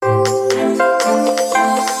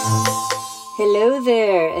Hello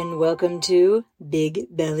there, and welcome to Big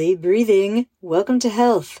Belly Breathing. Welcome to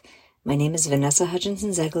health. My name is Vanessa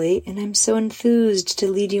Hutchinson-Zegley, and I'm so enthused to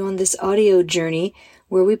lead you on this audio journey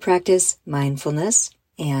where we practice mindfulness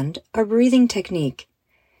and our breathing technique.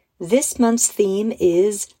 This month's theme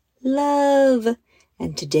is love,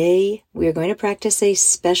 and today we are going to practice a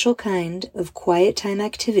special kind of quiet time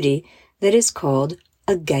activity that is called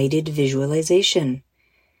a guided visualization.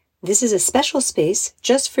 This is a special space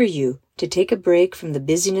just for you to take a break from the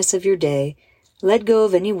busyness of your day, let go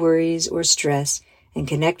of any worries or stress, and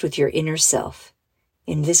connect with your inner self.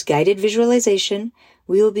 In this guided visualization,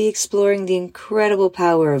 we will be exploring the incredible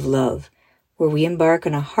power of love, where we embark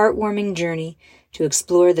on a heartwarming journey to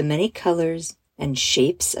explore the many colors and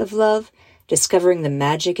shapes of love, discovering the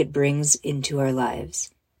magic it brings into our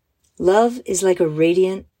lives. Love is like a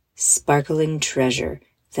radiant, sparkling treasure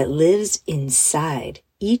that lives inside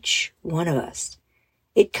each one of us.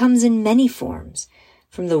 It comes in many forms,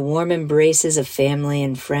 from the warm embraces of family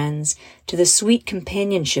and friends to the sweet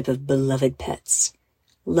companionship of beloved pets.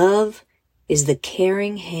 Love is the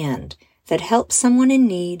caring hand that helps someone in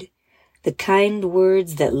need, the kind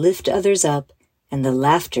words that lift others up, and the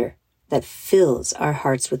laughter that fills our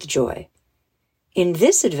hearts with joy. In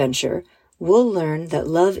this adventure, we'll learn that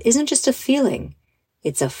love isn't just a feeling,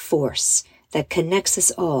 it's a force that connects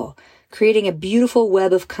us all, creating a beautiful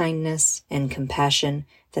web of kindness and compassion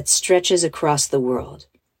that stretches across the world.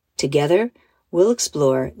 Together, we'll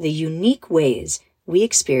explore the unique ways we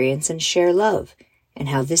experience and share love, and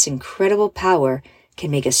how this incredible power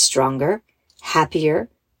can make us stronger, happier,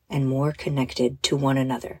 and more connected to one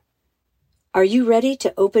another. Are you ready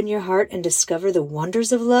to open your heart and discover the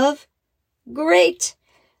wonders of love? Great!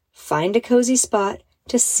 Find a cozy spot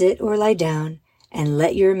to sit or lie down, and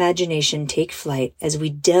let your imagination take flight as we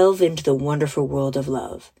delve into the wonderful world of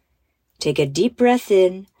love. Take a deep breath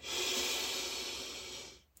in,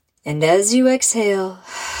 and as you exhale,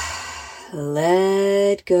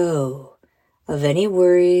 let go of any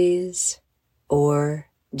worries or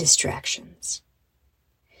distractions.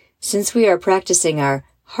 Since we are practicing our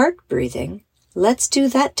heart breathing, let's do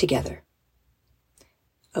that together.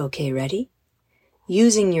 Okay, ready?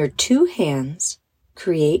 Using your two hands,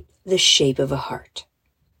 create the shape of a heart.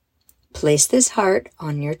 Place this heart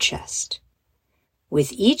on your chest.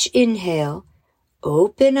 With each inhale,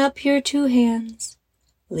 open up your two hands,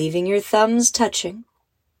 leaving your thumbs touching.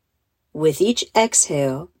 With each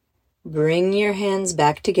exhale, bring your hands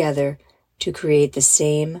back together to create the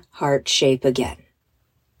same heart shape again.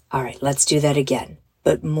 All right, let's do that again,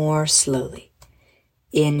 but more slowly.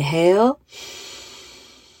 Inhale,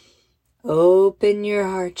 open your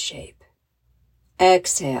heart shape.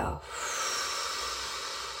 Exhale.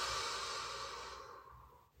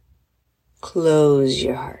 Close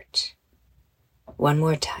your heart. One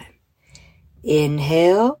more time.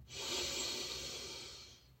 Inhale.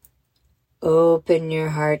 Open your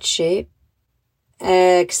heart shape.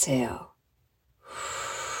 Exhale.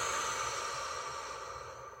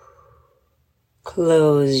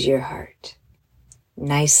 Close your heart.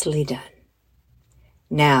 Nicely done.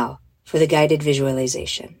 Now for the guided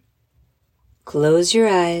visualization. Close your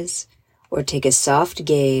eyes or take a soft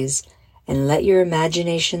gaze and let your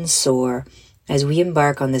imagination soar as we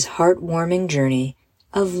embark on this heartwarming journey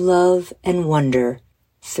of love and wonder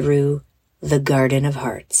through the Garden of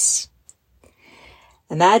Hearts.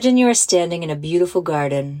 Imagine you are standing in a beautiful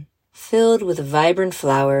garden filled with vibrant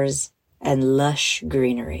flowers and lush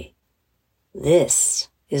greenery. This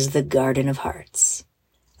is the Garden of Hearts,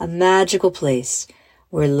 a magical place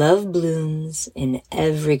where love blooms in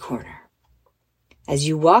every corner. As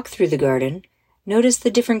you walk through the garden, notice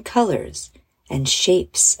the different colors and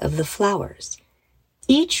shapes of the flowers,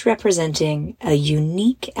 each representing a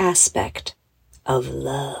unique aspect of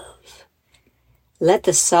love. Let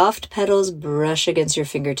the soft petals brush against your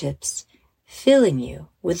fingertips, filling you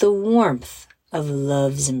with the warmth of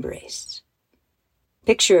love's embrace.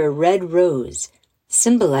 Picture a red rose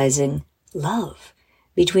symbolizing love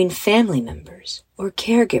between family members or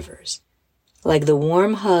caregivers, like the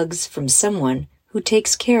warm hugs from someone who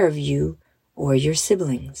takes care of you or your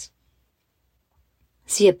siblings.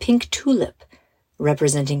 See a pink tulip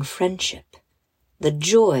representing friendship, the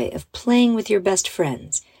joy of playing with your best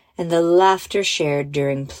friends, and the laughter shared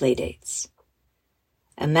during playdates.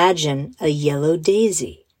 Imagine a yellow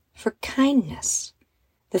daisy for kindness,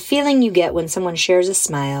 the feeling you get when someone shares a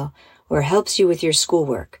smile or helps you with your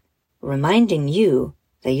schoolwork, reminding you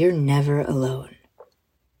that you're never alone.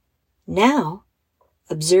 Now,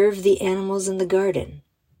 observe the animals in the garden.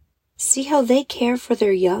 See how they care for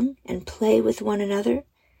their young and play with one another,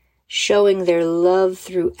 showing their love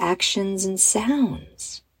through actions and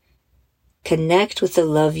sounds. Connect with the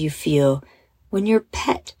love you feel when your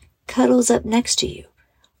pet cuddles up next to you,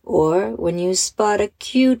 or when you spot a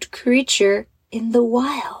cute creature in the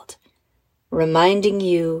wild, reminding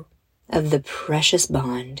you of the precious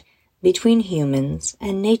bond between humans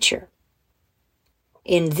and nature.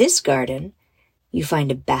 In this garden, you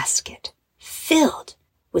find a basket filled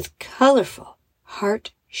with colorful,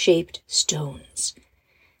 heart-shaped stones.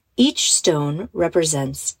 Each stone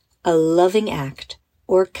represents a loving act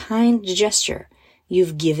or kind gesture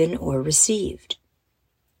you've given or received.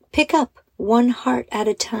 Pick up one heart at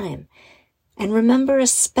a time and remember a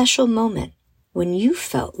special moment when you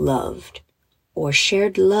felt loved or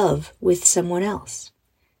shared love with someone else.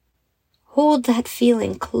 Hold that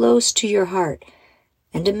feeling close to your heart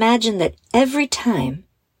and imagine that every time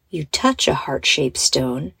you touch a heart-shaped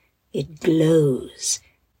stone, it glows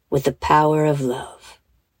with the power of love.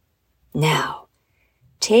 Now,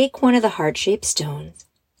 take one of the heart-shaped stones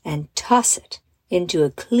and toss it into a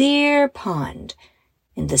clear pond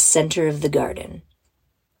in the center of the garden.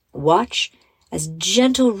 Watch as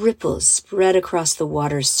gentle ripples spread across the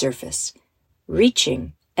water's surface,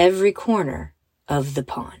 reaching every corner of the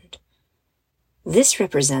pond. This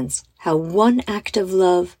represents how one act of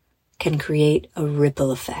love can create a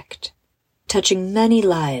ripple effect, touching many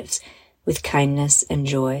lives with kindness and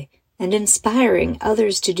joy and inspiring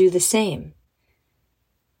others to do the same.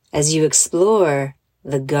 As you explore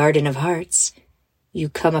the Garden of Hearts, you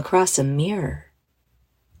come across a mirror.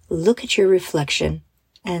 Look at your reflection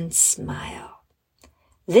and smile.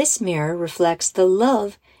 This mirror reflects the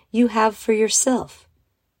love you have for yourself.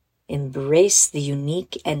 Embrace the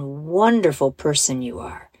unique and wonderful person you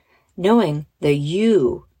are, knowing that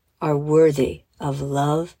you are worthy of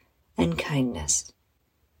love and kindness.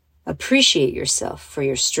 Appreciate yourself for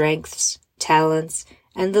your strengths, talents,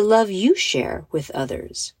 and the love you share with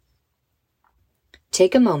others.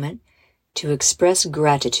 Take a moment to express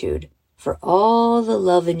gratitude for all the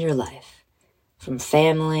love in your life, from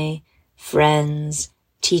family, friends,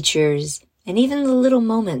 teachers, and even the little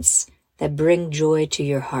moments that bring joy to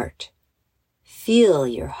your heart. Feel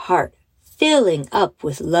your heart filling up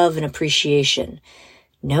with love and appreciation,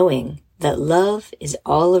 knowing that love is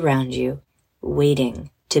all around you,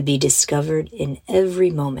 waiting to be discovered in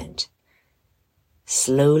every moment.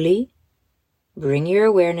 Slowly, bring your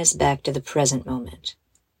awareness back to the present moment.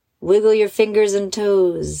 Wiggle your fingers and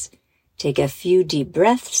toes. Take a few deep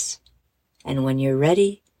breaths, and when you're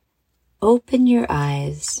ready, open your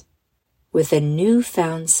eyes with a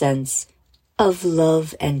newfound sense of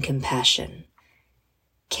love and compassion.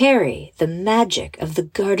 Carry the magic of the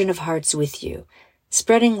Garden of Hearts with you,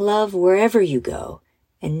 spreading love wherever you go,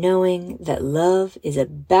 and knowing that love is a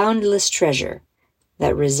boundless treasure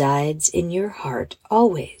that resides in your heart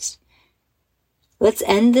always. Let's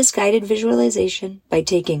end this guided visualization by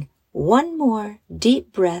taking one more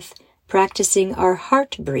deep breath, practicing our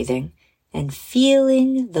heart breathing, and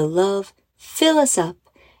feeling the love fill us up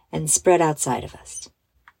and spread outside of us.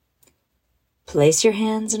 Place your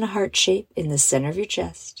hands in a heart shape in the center of your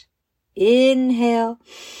chest. Inhale.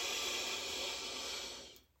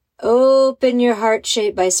 Open your heart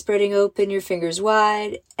shape by spreading open your fingers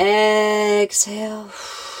wide. Exhale.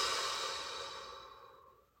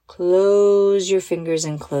 Close your fingers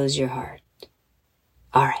and close your heart.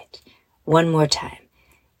 All right, one more time.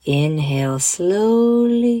 Inhale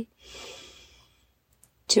slowly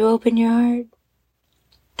to open your heart.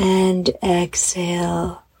 And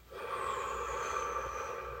exhale.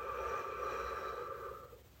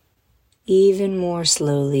 Even more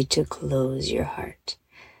slowly to close your heart.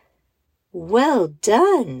 Well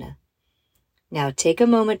done! Now take a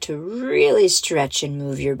moment to really stretch and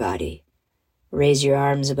move your body. Raise your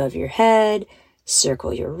arms above your head,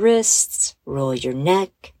 circle your wrists, roll your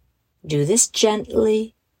neck. Do this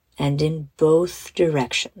gently and in both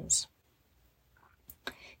directions.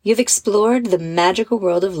 You've explored the magical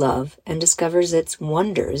world of love and discovered its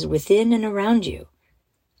wonders within and around you.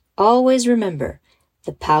 Always remember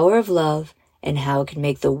the power of love and how it can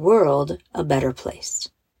make the world a better place.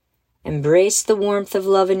 Embrace the warmth of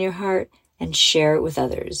love in your heart and share it with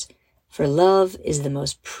others, for love is the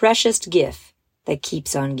most precious gift that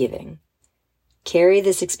keeps on giving. Carry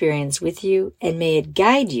this experience with you and may it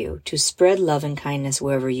guide you to spread love and kindness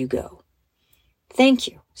wherever you go. Thank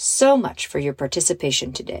you so much for your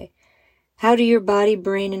participation today. How do your body,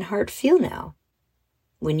 brain, and heart feel now?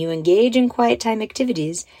 When you engage in quiet time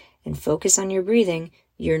activities and focus on your breathing,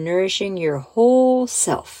 you're nourishing your whole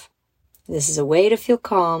self. This is a way to feel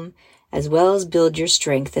calm as well as build your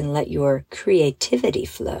strength and let your creativity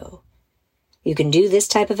flow. You can do this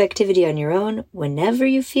type of activity on your own whenever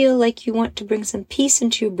you feel like you want to bring some peace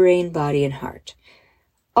into your brain, body, and heart.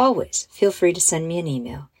 always feel free to send me an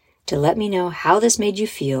email to let me know how this made you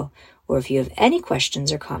feel or if you have any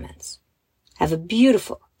questions or comments. Have a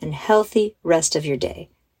beautiful and healthy rest of your day.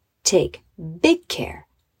 Take big care.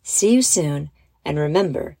 See you soon, and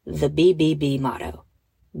remember the BBB motto.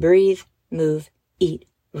 Breathe, move, eat,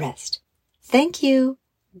 rest. Thank you.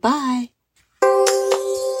 Bye.